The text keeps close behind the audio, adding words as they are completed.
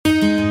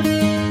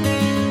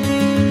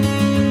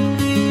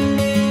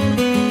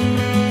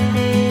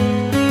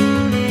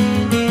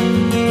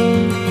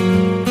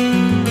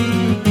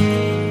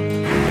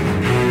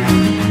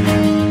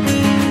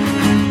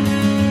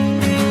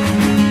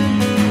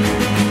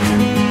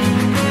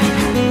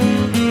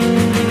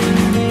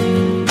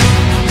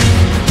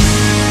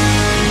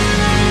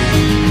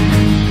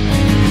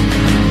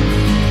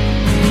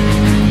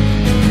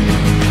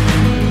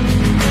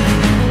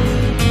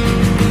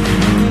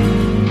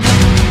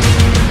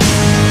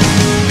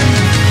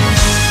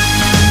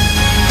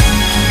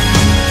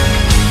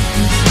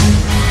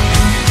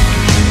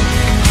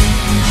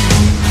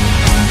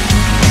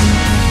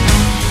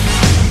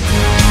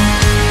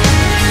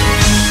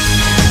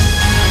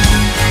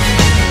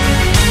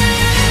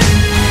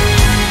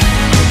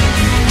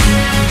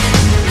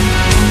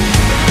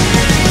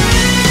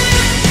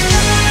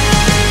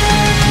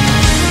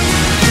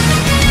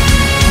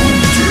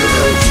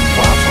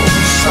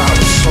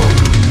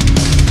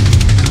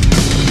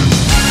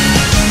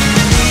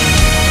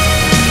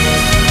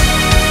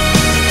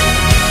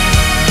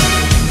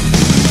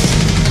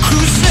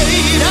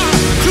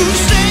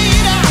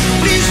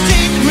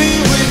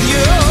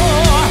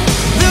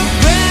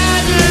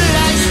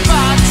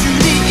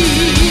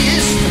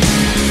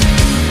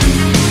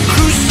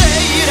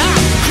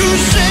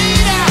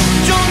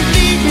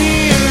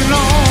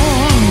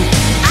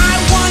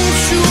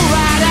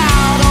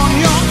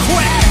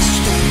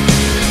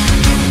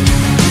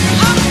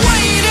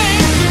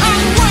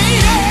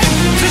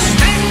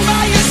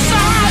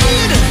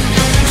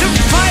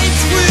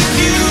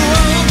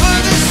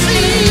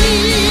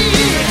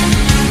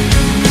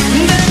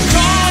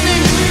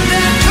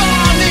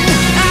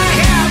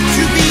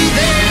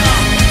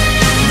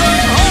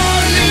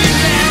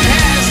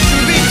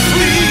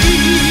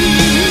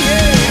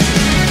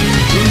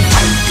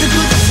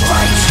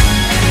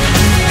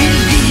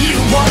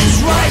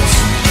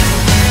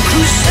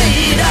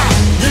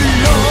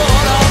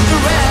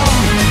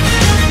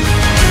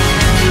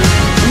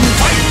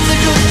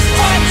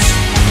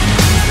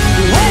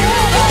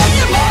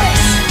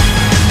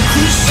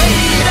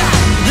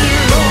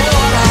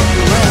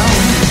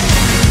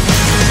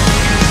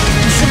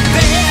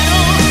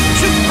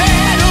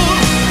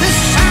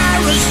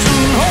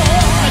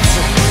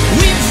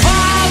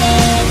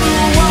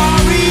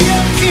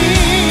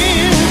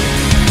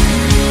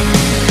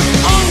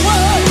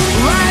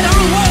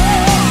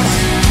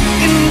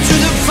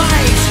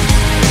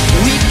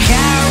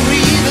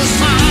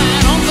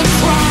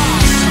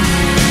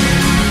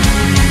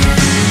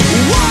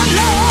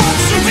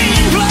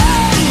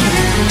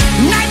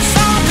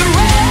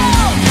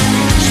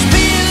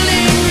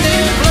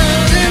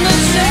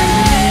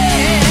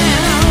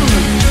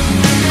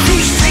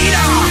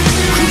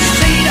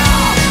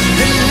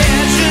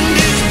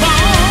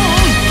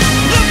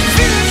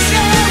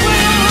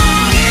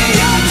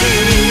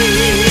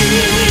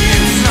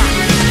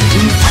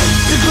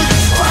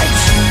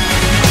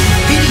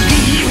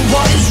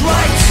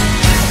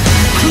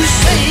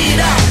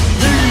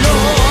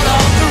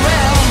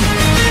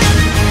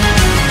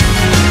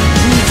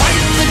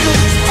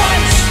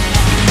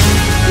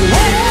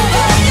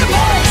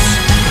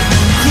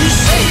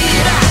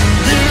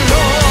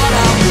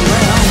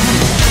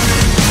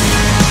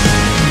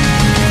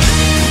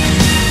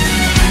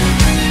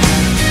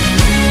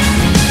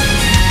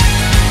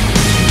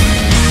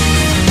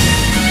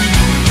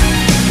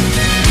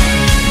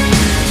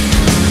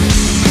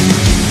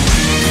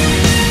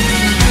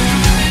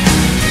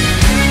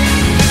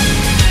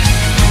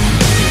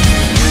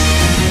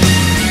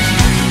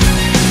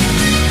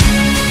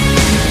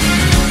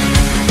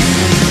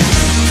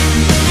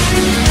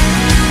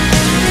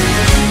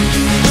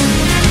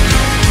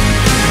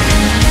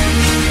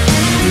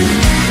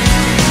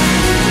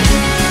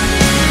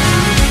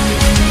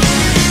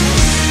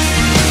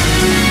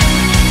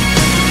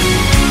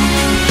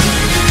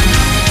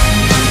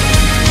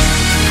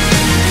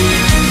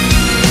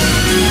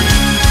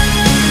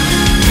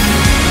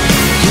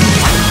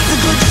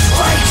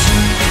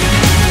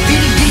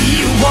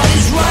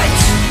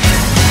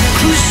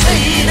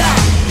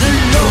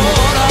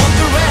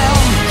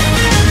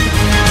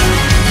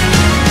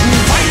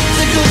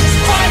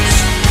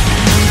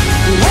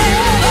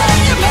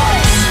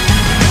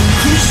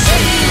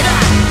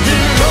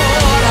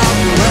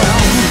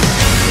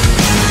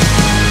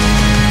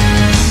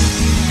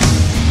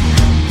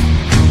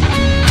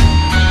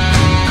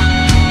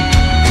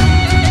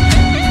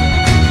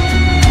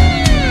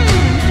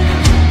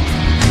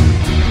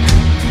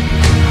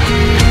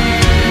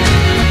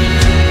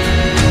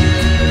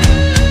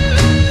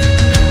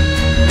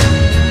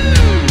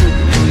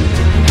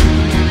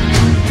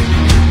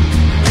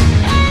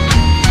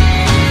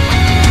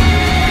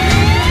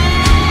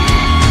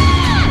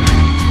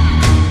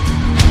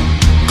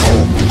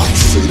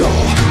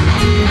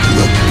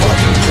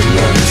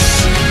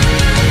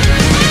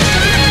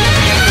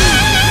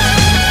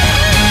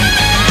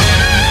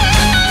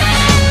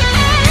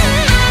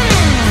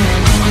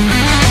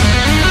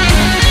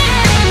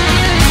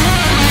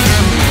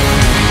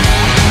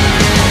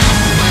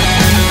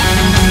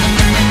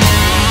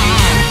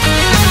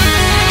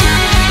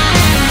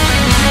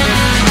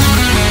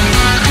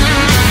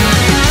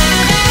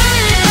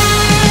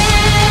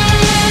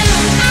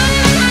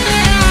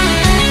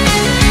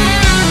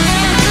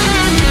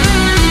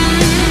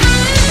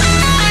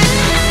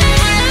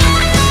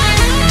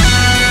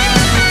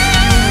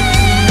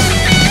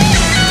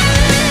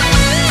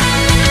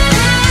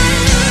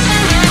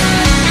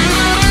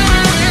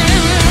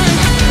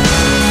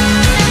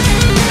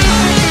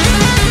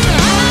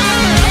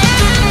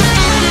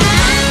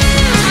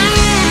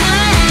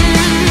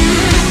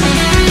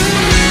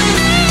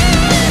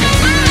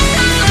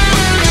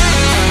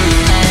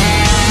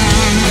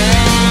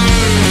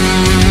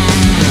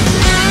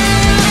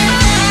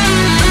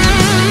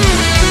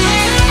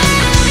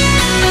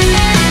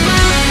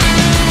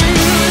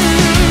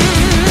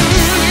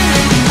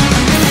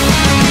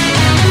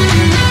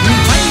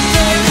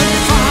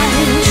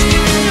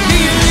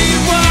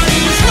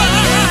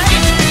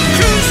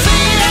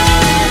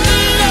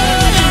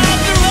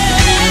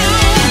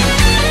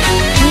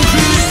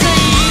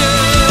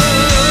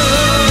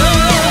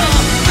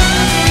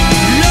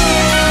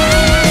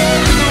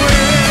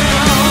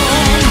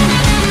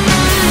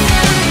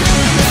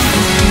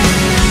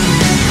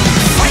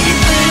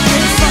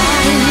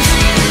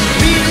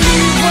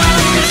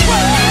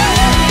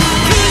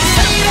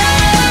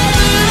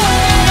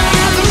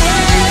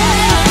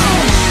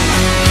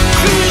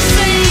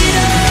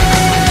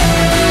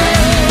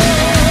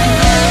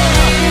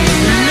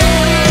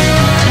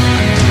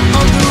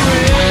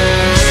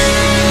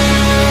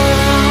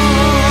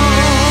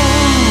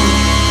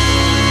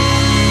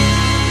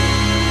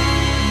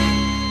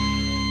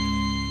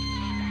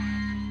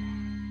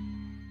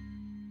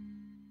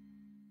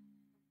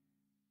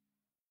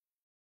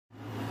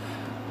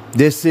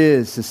This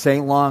is the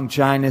St.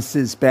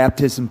 Longinus'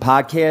 Baptism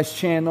Podcast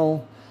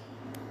channel.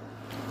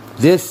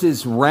 This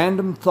is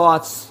Random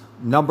Thoughts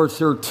number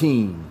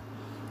 13,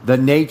 The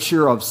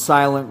Nature of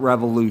Silent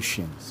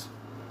Revolutions.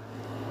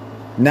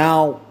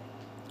 Now,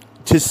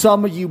 to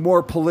some of you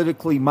more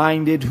politically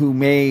minded who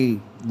may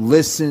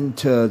listen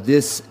to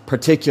this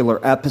particular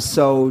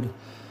episode,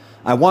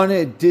 I want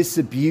to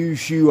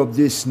disabuse you of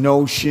this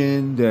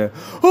notion that,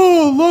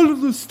 a lot of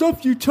the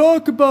stuff you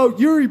talk about,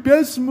 Yuri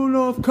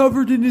Bezmenov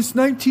covered in his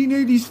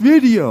 1980s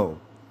video.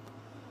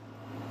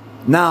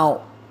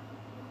 Now,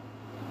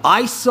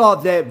 I saw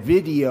that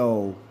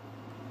video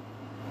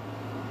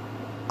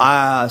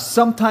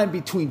sometime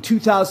between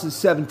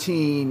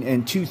 2017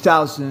 and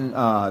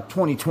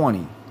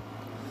 2020.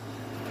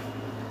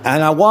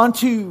 And I want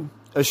to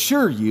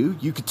assure you,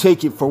 you could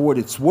take it for what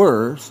it's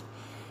worth,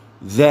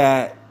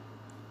 that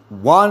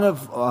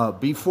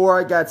before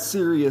I got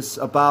serious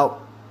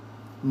about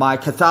my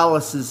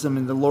Catholicism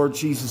and the Lord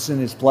Jesus and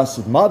His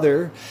Blessed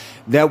Mother,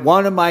 that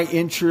one of my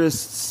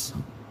interests,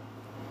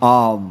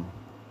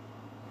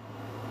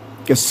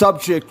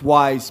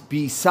 subject-wise,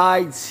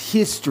 besides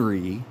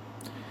history,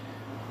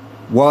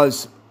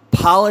 was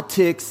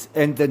politics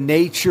and the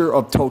nature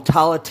of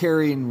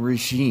totalitarian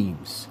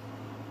regimes.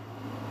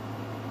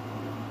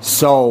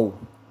 So,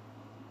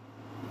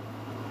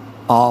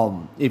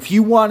 if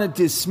you want to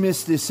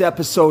dismiss this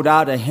episode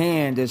out of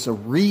hand as a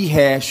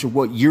rehash of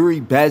what Yuri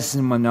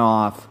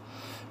Bezmenov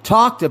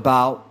talked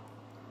about,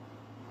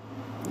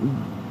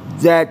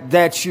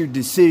 that's your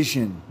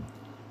decision.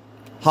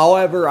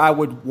 However, I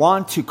would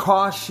want to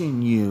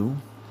caution you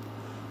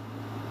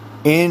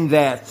in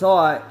that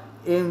thought,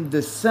 in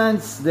the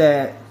sense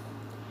that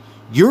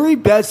Yuri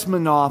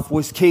Bezmenov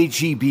was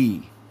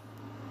KGB.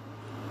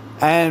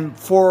 And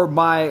for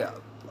my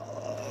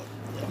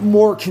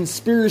more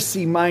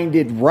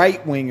conspiracy-minded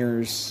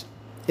right-wingers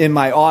in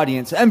my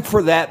audience, and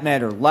for that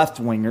matter,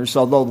 left-wingers,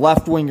 although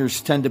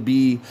left-wingers tend to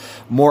be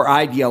more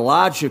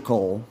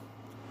ideological,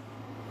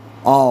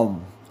 I've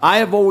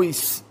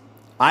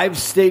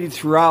stated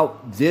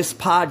throughout this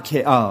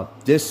podcast,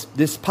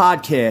 this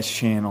podcast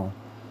channel,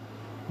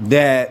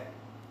 that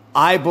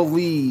I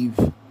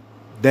believe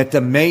that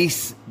the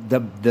Masons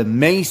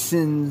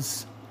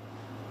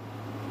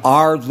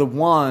are the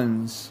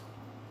ones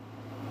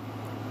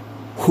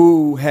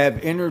who have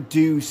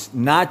introduced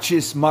not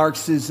just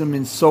Marxism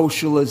and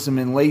socialism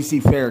and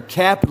laissez-faire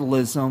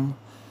capitalism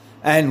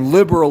and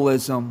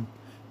liberalism,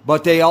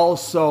 but they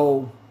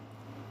also,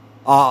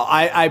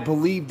 I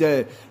believe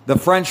that the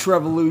French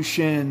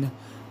Revolution,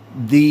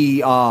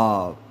 the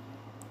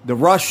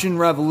Russian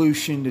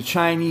Revolution, the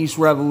Chinese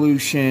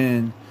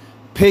Revolution,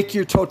 pick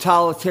your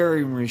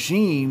totalitarian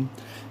regime,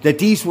 that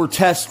these were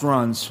test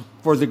runs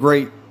for the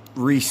Great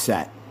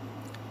Reset.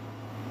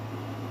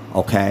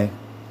 Okay?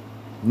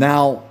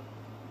 Now,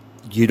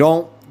 you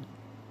don't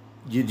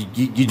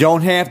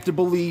have to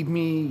believe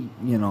me.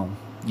 You know,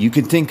 you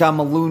can think I'm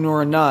a loon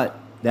or a nut.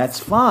 That's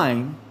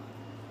fine.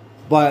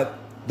 But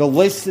the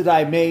list that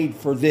I made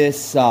for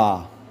this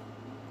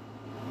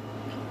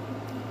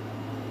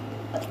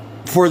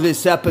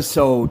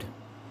episode,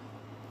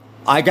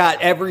 I got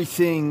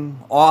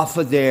everything off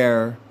of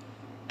there,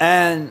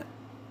 and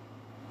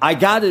I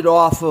got it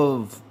off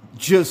of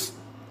just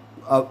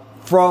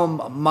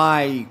from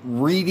my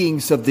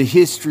readings of the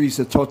histories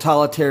of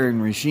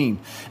totalitarian regime.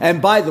 And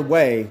by the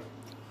way,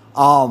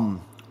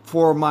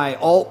 for my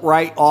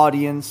alt-right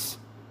audience,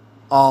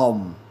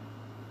 the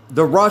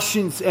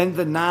Russians and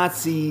the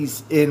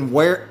Nazis in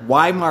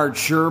Weimar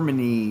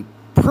Germany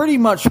pretty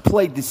much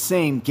played the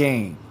same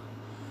game.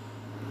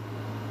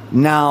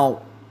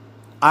 Now,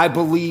 I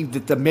believe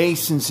that the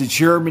Masons of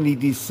Germany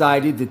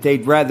decided that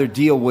they'd rather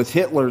deal with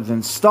Hitler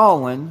than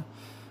Stalin,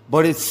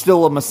 but it's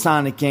still a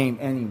Masonic game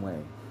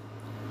anyway.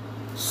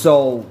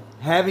 So,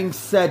 having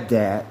said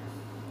that,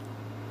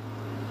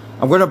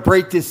 I'm going to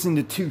break this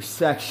into two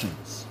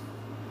sections.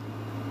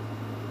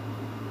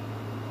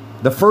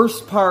 The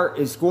first part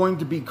is going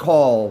to be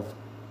called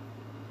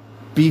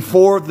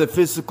Before the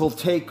Physical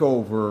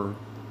Takeover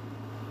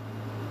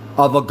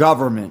of a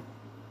Government,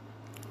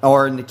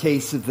 or in the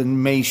case of the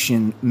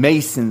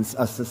Masons,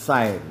 a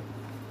society.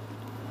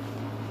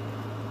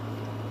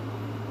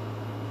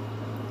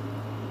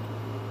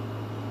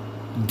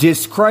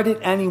 Discredit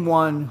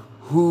anyone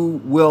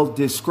who will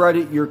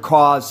discredit your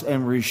cause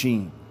and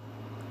regime.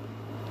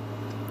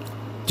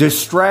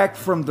 Distract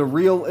from the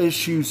real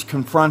issues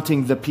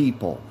confronting the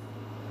people.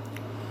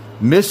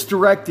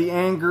 Misdirect the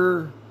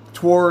anger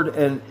toward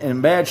an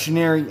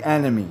imaginary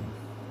enemy.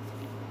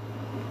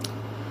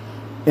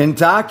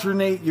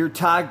 Indoctrinate your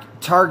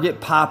target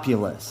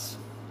populace.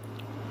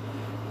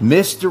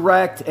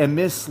 Misdirect and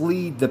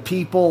mislead the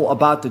people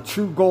about the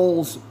true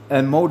goals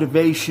and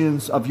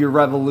motivations of your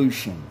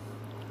revolution.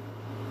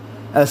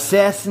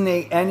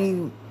 Assassinate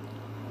any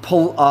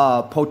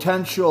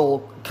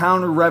potential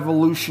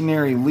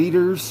counter-revolutionary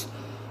leaders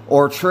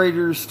or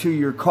traitors to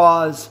your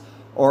cause,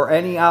 or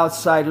any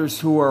outsiders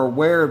who are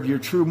aware of your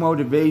true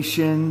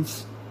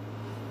motivations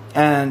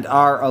and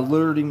are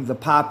alerting the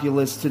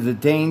populace to the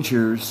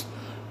dangers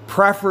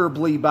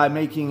preferably by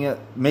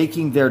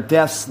making their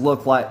deaths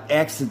look like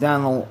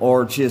accidental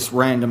or just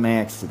random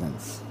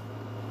accidents.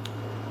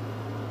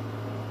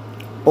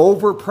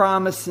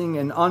 Over-promising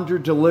and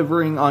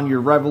under-delivering on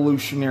your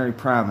revolutionary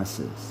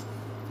promises.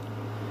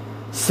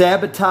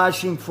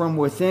 Sabotaging from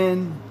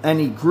within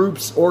any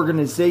groups,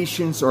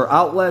 organizations, or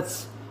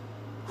outlets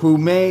who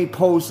may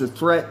pose a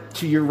threat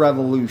to your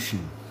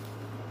revolution.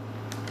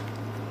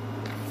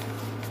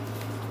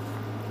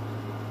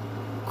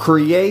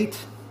 Create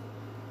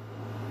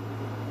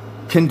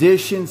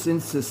conditions in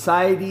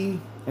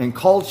society and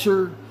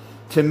culture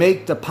to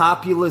make the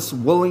populace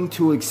willing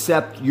to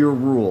accept your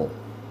rule.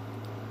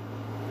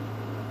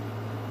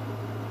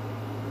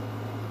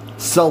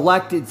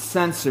 Selected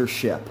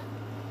censorship.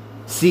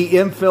 See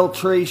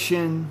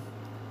infiltration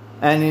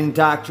and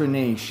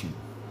indoctrination.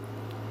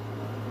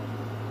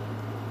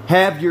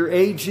 Have your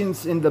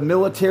agents in the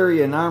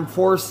military and armed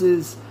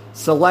forces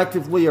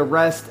selectively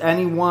arrest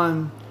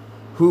anyone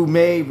who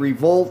may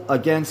revolt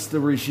against the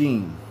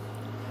regime.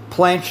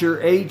 Plant your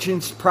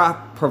agents,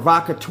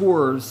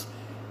 provocateurs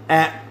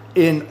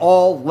in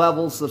all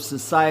levels of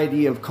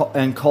society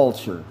and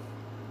culture.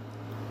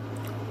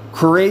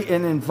 Create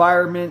an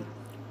environment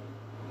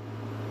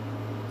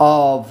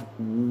of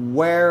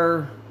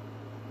where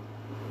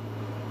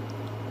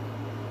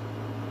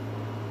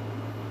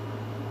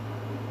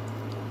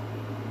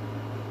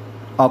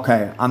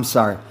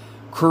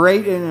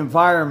create an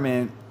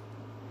environment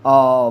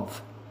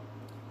of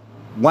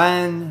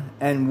when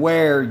and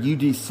where you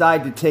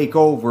decide to take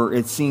over,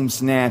 it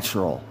seems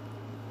natural.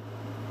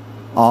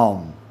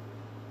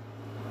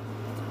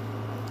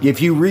 If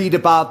you read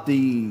about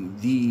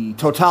the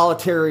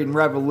totalitarian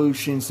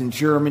revolutions in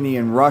Germany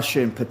and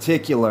Russia in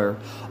particular,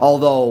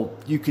 although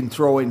you can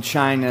throw in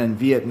China and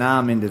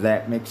Vietnam into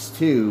that mix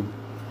too,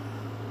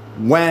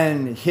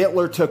 when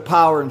Hitler took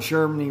power in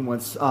Germany, when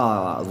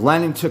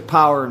Lenin took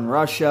power in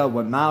Russia,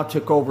 when Mao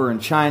took over in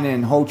China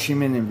and Ho Chi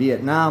Minh in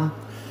Vietnam,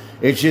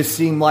 it just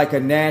seemed like a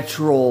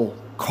natural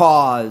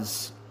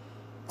cause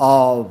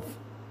of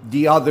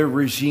the other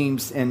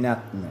regime's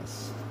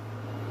ineptness.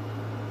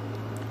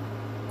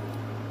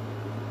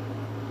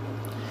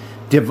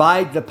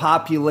 Divide the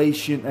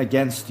population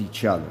against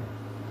each other.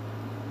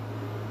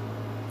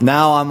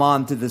 Now I'm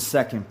on to the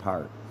second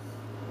part.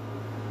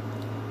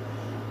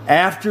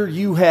 After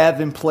you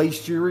have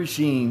emplaced your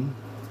regime,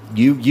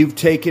 you've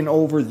taken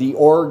over the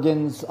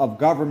organs of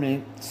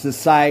government,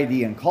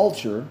 society, and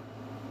culture.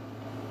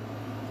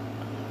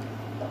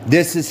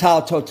 This is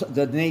how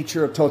the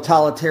nature of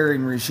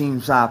totalitarian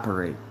regimes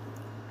operate.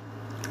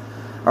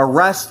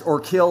 Arrest or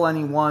kill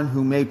anyone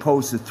who may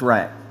pose a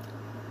threat.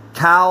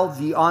 Cow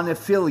the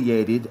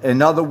unaffiliated,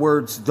 in other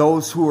words,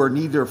 those who are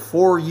neither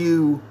for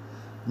you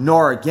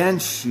nor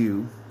against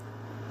you,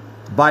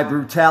 by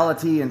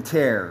brutality and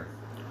terror.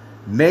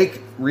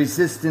 Make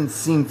resistance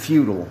seem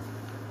futile.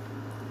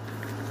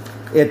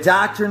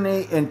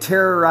 Indoctrinate and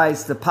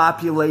terrorize the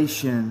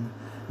population,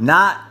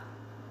 not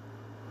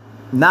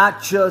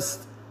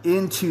just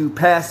into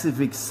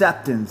passive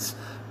acceptance,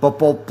 but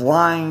both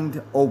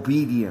blind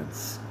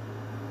obedience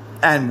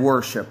and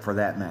worship for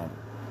that matter.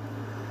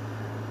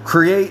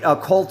 Create a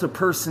cult of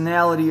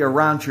personality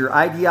around your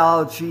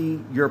ideology,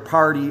 your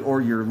party,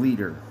 or your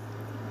leader.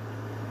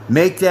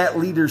 Make that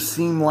leader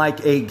seem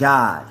like a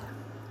god.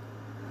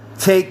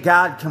 Take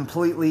God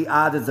completely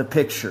out of the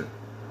picture.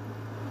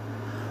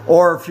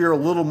 Or if you're a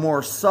little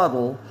more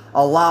subtle,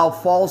 allow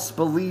false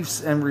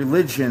beliefs and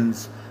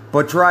religions,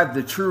 but drive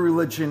the true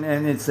religion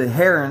and its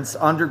adherents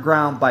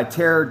underground by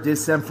terror,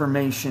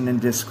 disinformation, and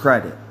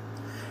discredit.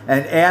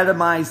 And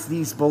atomize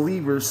these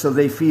believers so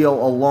they feel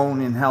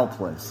alone and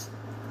helpless.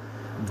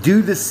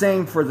 Do the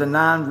same for the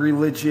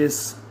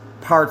non-religious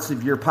parts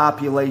of your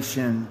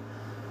population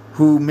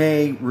who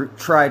may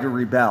try to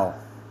rebel.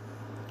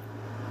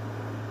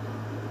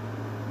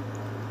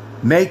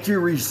 Make your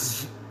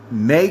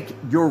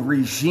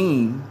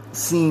regime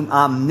seem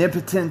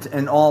omnipotent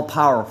and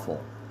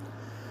all-powerful.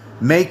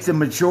 Make the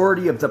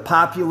majority of the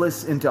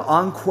populace into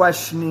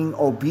unquestioning,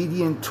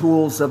 obedient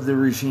tools of the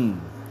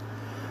regime.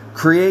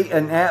 Create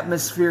an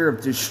atmosphere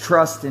of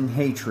distrust and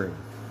hatred.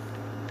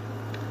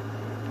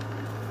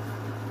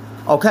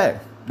 Okay,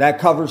 that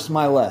covers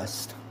my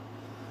list.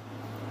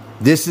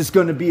 This is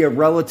going to be a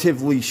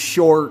relatively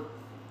short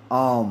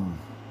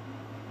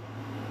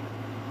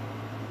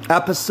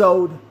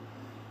episode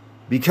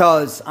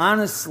because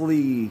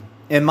honestly,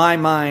 in my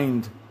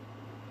mind,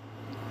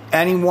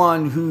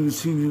 anyone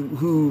who's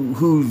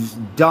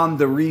done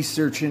the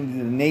research into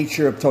the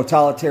nature of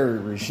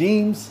totalitarian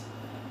regimes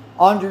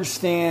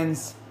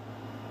understands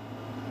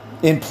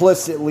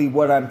implicitly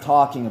what I'm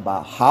talking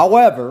about.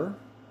 However,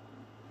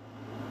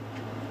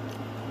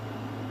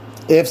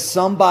 if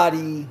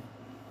somebody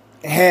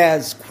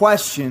has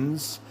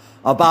questions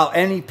about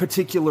any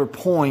particular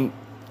point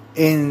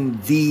in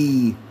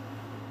the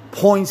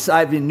points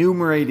I've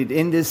enumerated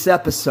in this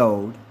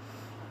episode,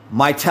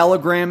 my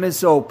Telegram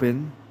is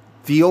open.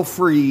 Feel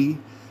free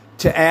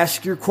to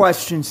ask your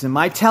questions in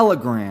my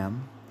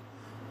Telegram,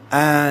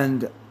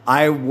 and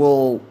I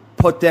will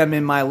put them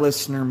in my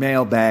listener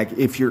mailbag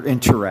if you're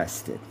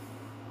interested.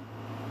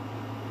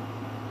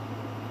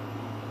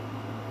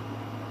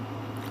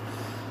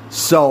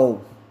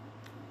 So,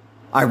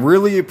 I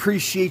really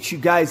appreciate you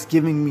guys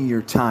giving me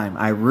your time.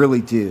 I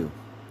really do.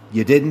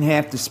 You didn't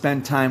have to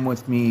spend time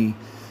with me.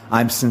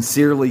 I'm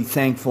sincerely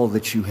thankful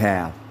that you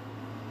have.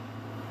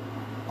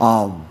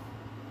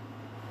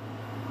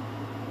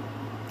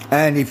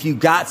 And if you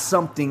got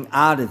something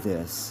out of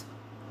this,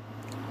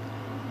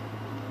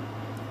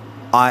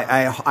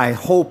 I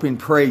hope and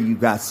pray you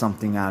got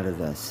something out of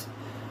this.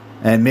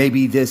 And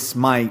maybe this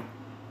might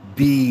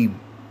be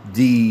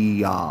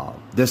the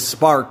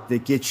spark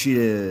that gets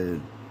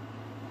you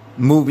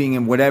moving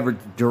in whatever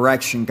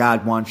direction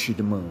God wants you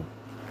to move.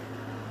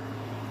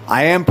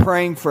 I am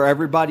praying for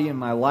everybody in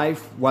my life,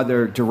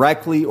 whether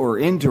directly or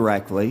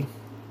indirectly.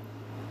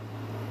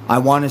 I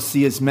want to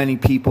see as many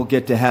people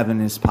get to heaven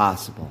as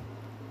possible.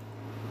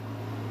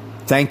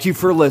 Thank you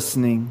for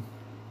listening.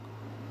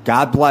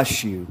 God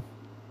bless you.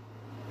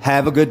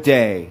 Have a good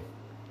day.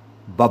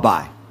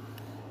 Bye-bye.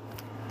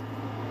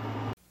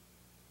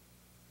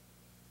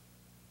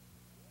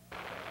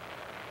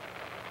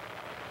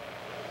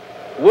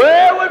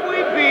 Where would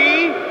we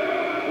be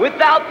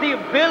without the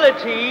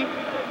ability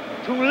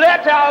to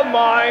let our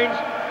minds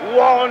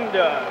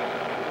wander?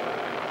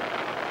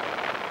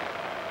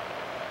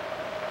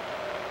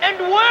 And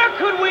where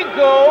could we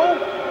go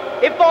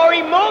if our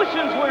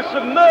emotions were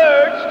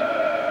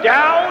submerged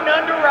down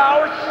under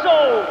our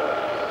souls?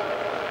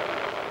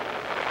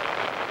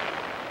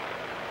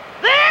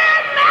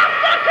 Then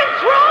master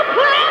control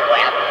plane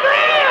will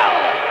fail!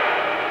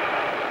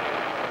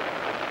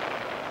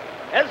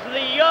 As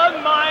the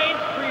young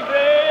minds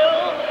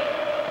prevail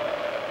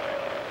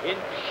in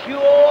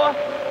pure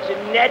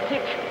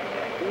genetic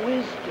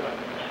wisdom.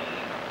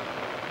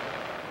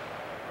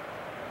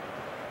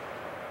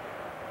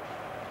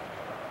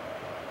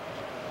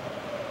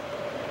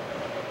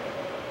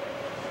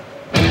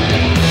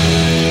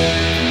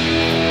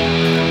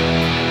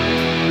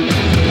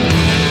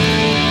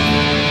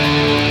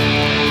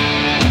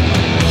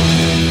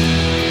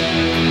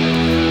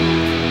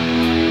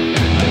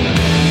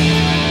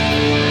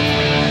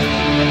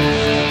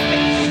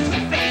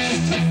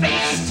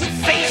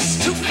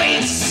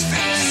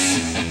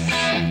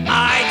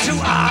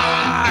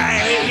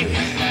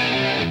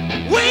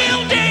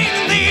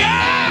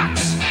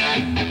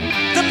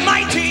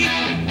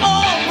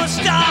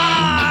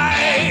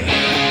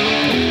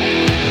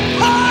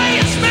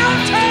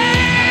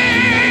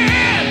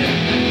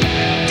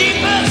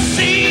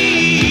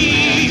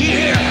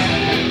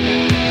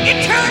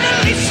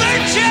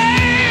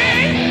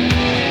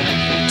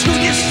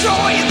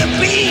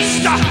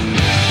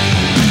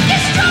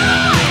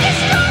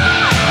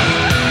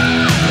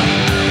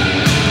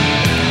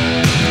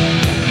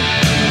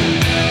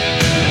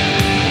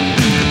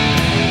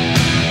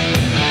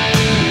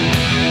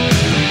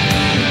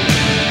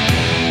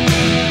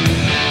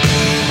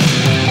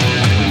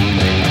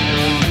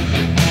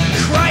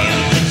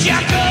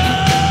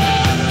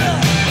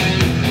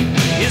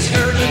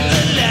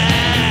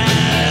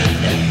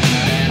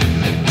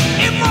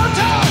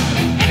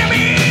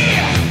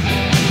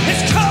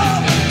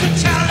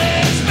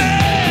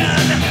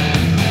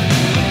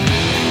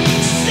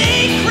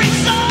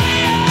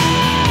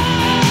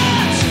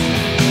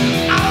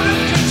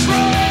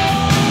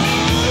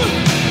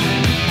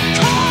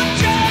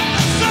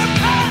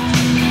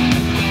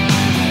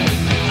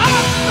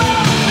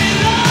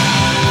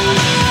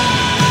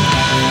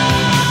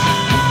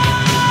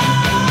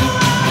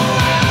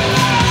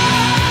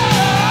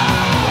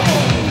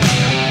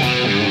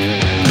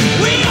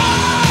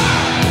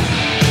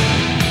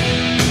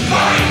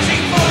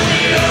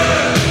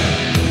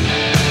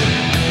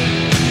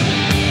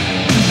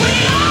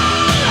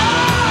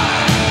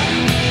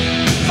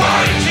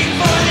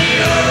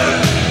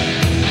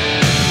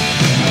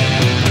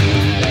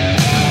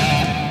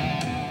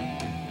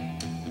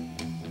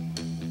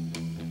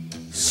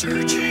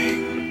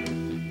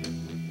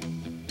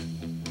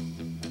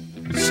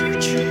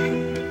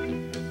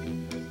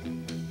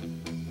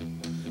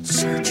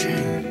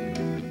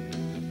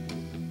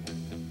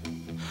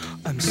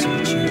 I'm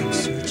searching,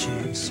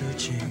 searching,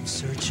 searching,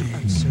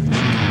 searching, searching.